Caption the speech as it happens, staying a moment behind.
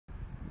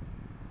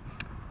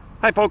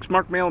Hi folks,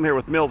 Mark Malum here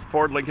with Mills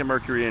Ford, Lincoln,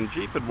 Mercury, and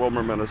Jeep in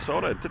Willmar,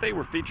 Minnesota. Today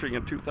we're featuring a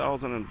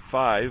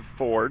 2005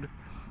 Ford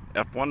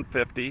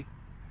F150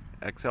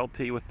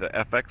 XLT with the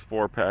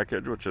FX4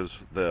 package, which is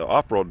the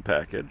off-road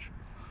package.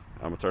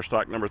 It's our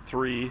stock number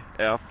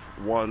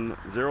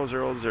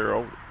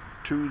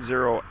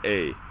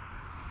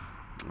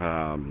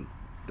 3F100020A.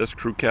 This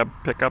crew cab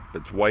pickup,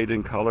 it's white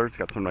in color. It's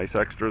got some nice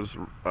extras,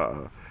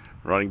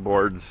 running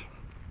boards,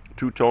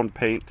 two-tone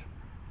paint,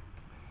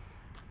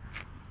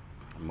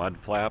 mud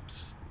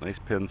flaps, nice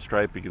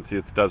pinstripe. You can see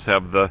it does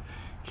have the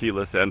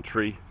keyless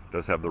entry, it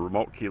does have the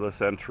remote keyless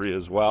entry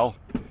as well,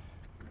 so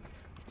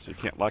you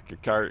can't lock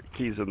your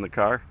keys in the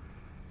car.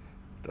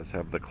 It does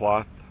have the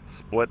cloth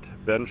split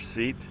bench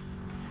seat,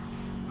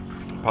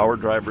 power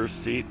driver's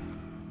seat,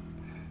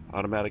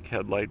 automatic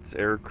headlights,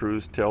 air,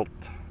 cruise, tilt,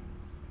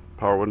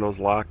 power windows,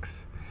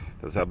 locks.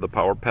 It does have the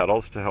power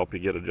pedals to help you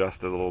get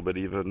adjusted a little bit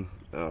even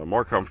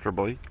more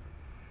comfortably.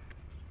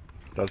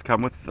 It does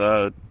come with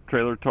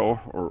trailer tow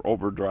or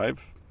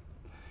overdrive,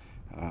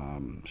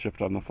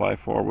 shift on the fly,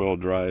 four-wheel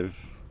drive,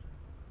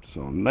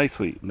 so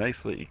nicely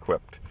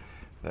equipped.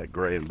 That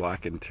gray and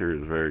black interior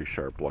is very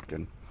sharp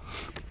looking.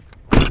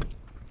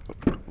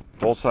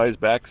 Full-size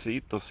back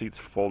seat. Those seats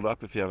fold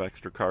up if you have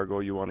extra cargo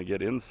you want to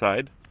get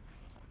inside,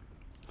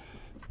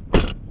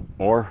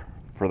 or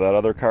for that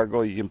other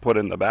cargo you can put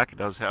in the back. It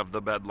does have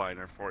the bed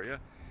liner for you,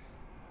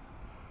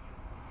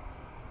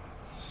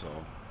 so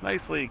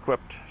nicely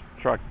equipped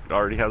truck.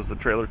 Already has the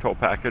trailer tow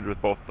package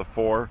with both the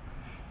 4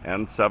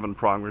 and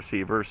 7-prong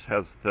receivers.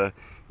 Has the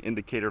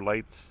indicator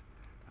lights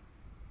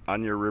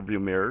on your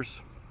rearview mirrors,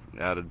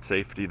 added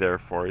safety there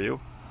for you.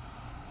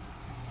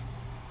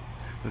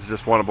 This is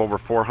just one of over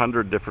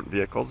 400 different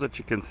vehicles that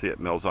you can see at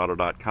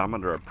millsauto.com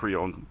under our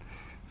pre-owned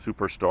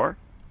superstore.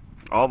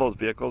 All those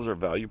vehicles are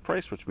value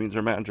priced, which means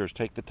our managers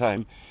take the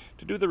time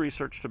to do the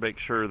research to make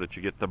sure that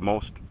you get the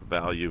most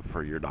value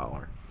for your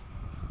dollar.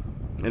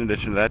 In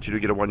addition to that, you do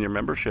get a 1-year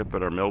membership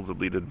at our Mills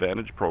Elite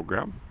Advantage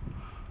program.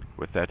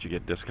 With that, you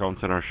get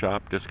discounts in our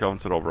shop,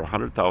 discounts at over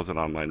 100,000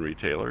 online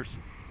retailers,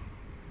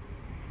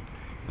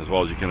 as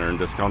well as you can earn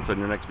discounts on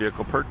your next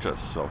vehicle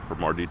purchase. So for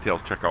more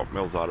details, check out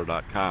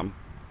millsauto.com.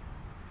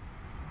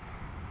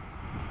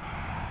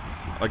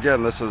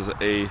 Again, this is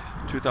a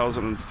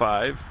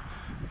 2005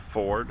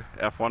 Ford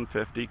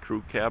F150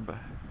 Crew Cab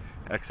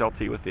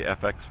XLT with the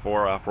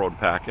FX4 off-road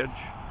package,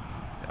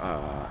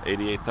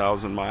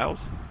 88,000 miles.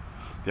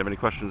 If you have any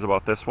questions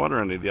about this one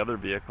or any of the other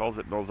vehicles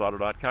at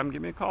millsauto.com,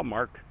 give me a call.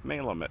 Mark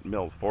Malum at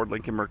Mills Ford,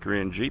 Lincoln, Mercury,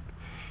 and Jeep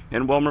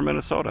in Willmar,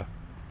 Minnesota.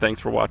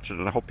 Thanks for watching,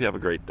 and I hope you have a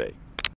great day.